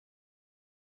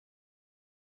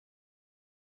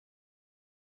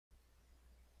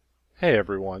Hey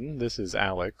everyone, this is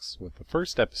Alex with the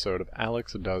first episode of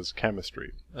Alex Does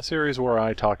Chemistry, a series where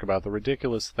I talk about the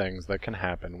ridiculous things that can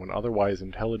happen when otherwise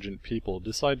intelligent people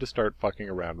decide to start fucking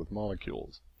around with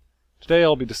molecules. Today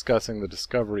I'll be discussing the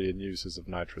discovery and uses of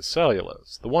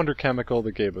nitrocellulose, the wonder chemical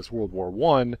that gave us World War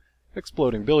I,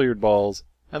 exploding billiard balls,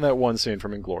 and that one scene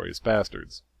from Inglourious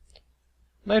Basterds.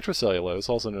 Nitrocellulose,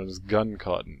 also known as gun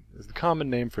cotton, is the common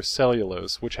name for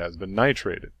cellulose which has been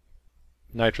nitrated.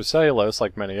 Nitrocellulose,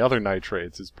 like many other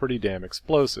nitrates, is pretty damn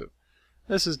explosive.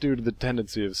 This is due to the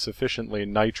tendency of sufficiently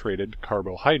nitrated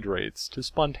carbohydrates to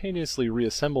spontaneously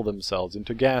reassemble themselves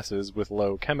into gases with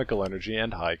low chemical energy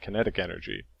and high kinetic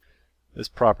energy. This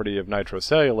property of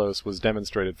nitrocellulose was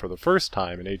demonstrated for the first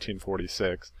time in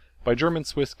 1846 by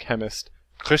German-Swiss chemist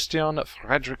Christian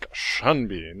Friedrich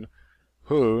Schonbein,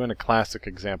 who, in a classic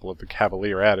example of the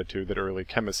cavalier attitude that early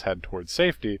chemists had towards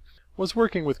safety, was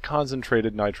working with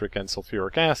concentrated nitric and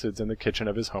sulfuric acids in the kitchen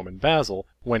of his home in Basel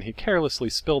when he carelessly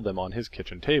spilled them on his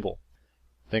kitchen table.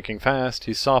 Thinking fast,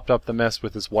 he sopped up the mess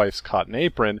with his wife's cotton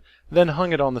apron, then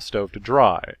hung it on the stove to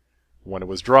dry. When it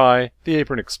was dry, the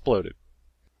apron exploded.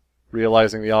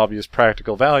 Realizing the obvious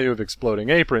practical value of exploding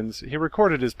aprons, he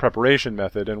recorded his preparation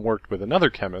method and worked with another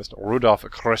chemist, Rudolf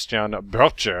Christian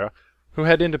Böttcher, who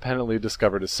had independently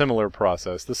discovered a similar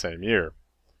process the same year.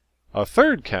 A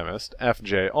third chemist,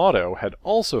 F.J. Otto, had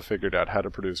also figured out how to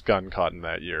produce gun cotton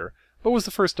that year, but was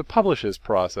the first to publish his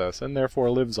process and therefore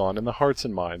lives on in the hearts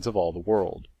and minds of all the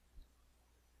world.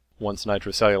 Once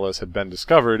nitrocellulose had been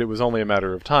discovered, it was only a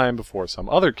matter of time before some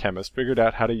other chemist figured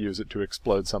out how to use it to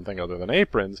explode something other than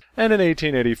aprons, and in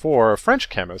 1884 a French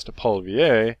chemist, Paul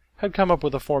Vier, had come up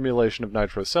with a formulation of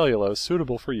nitrocellulose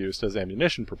suitable for use as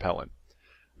ammunition propellant.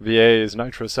 Vier's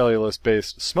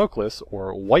nitrocellulose-based smokeless,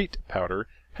 or white, powder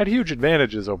had huge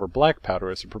advantages over black powder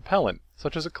as a propellant,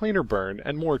 such as a cleaner burn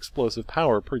and more explosive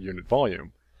power per unit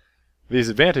volume. These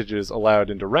advantages allowed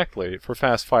indirectly for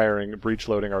fast-firing,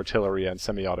 breech-loading artillery and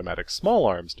semi-automatic small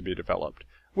arms to be developed,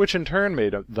 which in turn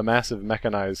made the massive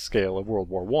mechanized scale of World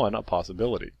War I a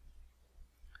possibility.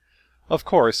 Of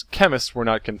course, chemists were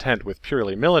not content with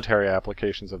purely military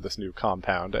applications of this new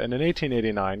compound, and in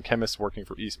 1889 chemists working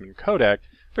for Eastman Kodak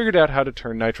figured out how to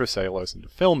turn nitrocellulose into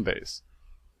film base.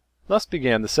 Thus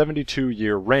began the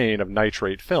 72-year reign of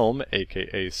nitrate film,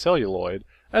 aka celluloid,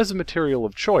 as a material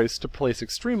of choice to place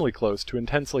extremely close to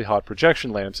intensely hot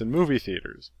projection lamps in movie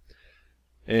theaters.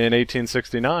 In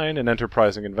 1869, an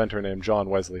enterprising inventor named John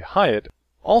Wesley Hyatt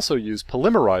also used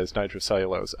polymerized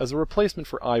nitrocellulose as a replacement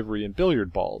for ivory in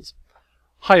billiard balls.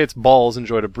 Hyatt's balls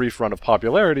enjoyed a brief run of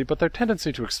popularity, but their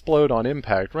tendency to explode on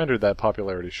impact rendered that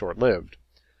popularity short-lived.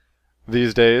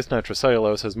 These days,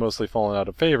 nitrocellulose has mostly fallen out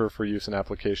of favor for use in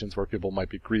applications where people might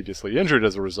be grievously injured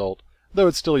as a result, though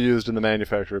it's still used in the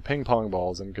manufacture of ping-pong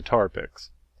balls and guitar picks.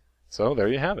 So there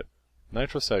you have it.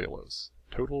 Nitrocellulose.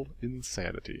 Total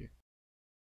insanity.